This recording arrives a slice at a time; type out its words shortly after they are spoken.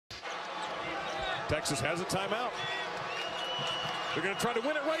Texas has a timeout. They're going to try to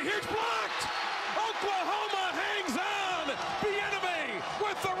win it right here. It's blocked. Oklahoma hangs on. Bieniemy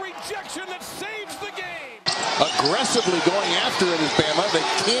with the rejection that saves the game. Aggressively going after it is Bama. They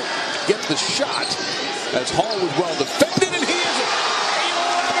can't get the shot as Hall was well defended, and he is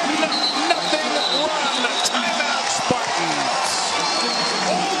 11-0 run. Timeout Spartans.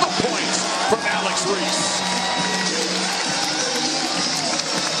 All the points from Alex Reese.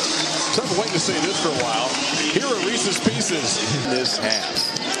 Tough way to say this for a while. Here are Reese's Pieces in this half.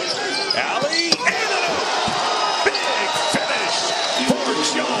 Alley and a big finish for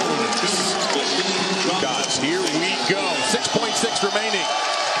Jones. Shots. Here we go. 6.6 remaining.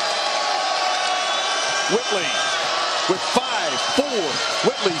 Whitley with 5, 4.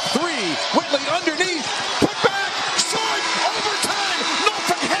 Whitley 3. Whitley underneath. Put back. Short. Overtime.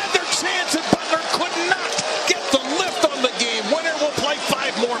 Norfolk had their chance and Butler could not get the lift on the game. Winner will play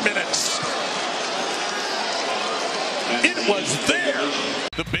 5 more minutes. It was there.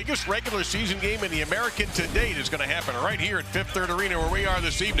 The biggest regular season game in the American to date is going to happen right here at Fifth Third Arena where we are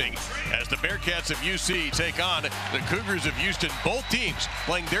this evening as the Bearcats of UC take on the Cougars of Houston. Both teams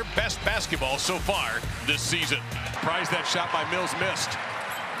playing their best basketball so far this season. Surprised that shot by Mills missed.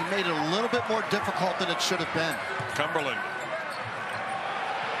 He made it a little bit more difficult than it should have been. Cumberland.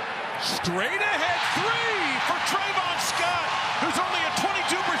 Straight ahead three for Trayvon Scott, who's only a 22%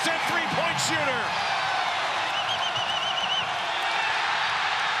 three-point shooter.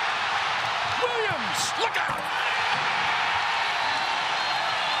 Look out!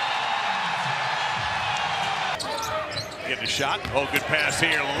 Get the shot. Oh, good pass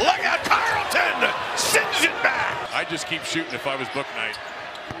here. Look out, Carlton! Sends it back! I'd just keep shooting if I was Bouknight.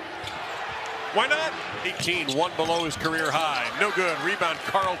 Why not? 18, one below his career high. No good. Rebound,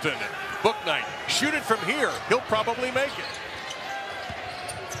 Carlton. Bouknight. Shoot it from here. He'll probably make it.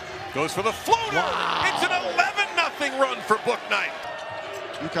 Goes for the floater. Wow. It's an 11-0 run for Bouknight.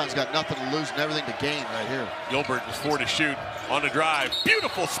 UConn's got nothing to lose and everything to gain right here. Gilbert is 4 to shoot on the drive.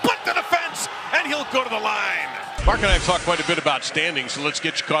 Beautiful split the defense, and he'll go to the line. Mark and I have talked quite a bit about standings, so let's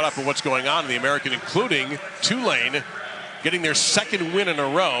get you caught up with what's going on in the American, including Tulane getting their second win in a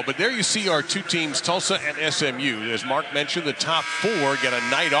row. But there you see our two teams, Tulsa and SMU. As Mark mentioned, the top 4 get a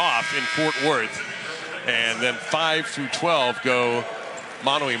night off in Fort Worth. And then 5 through 12 go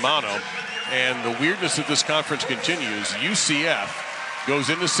mano-a-mano. And the weirdness of this conference continues. UCF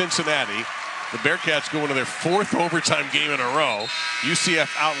goes into Cincinnati. The Bearcats go into their 4th overtime game in a row. UCF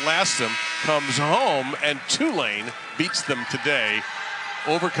outlasts them, comes home, and Tulane beats them today,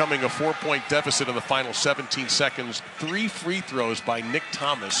 overcoming a 4-point deficit in the final 17 seconds. 3 free throws by Nick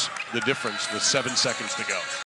Thomas, the difference with 7 seconds to go.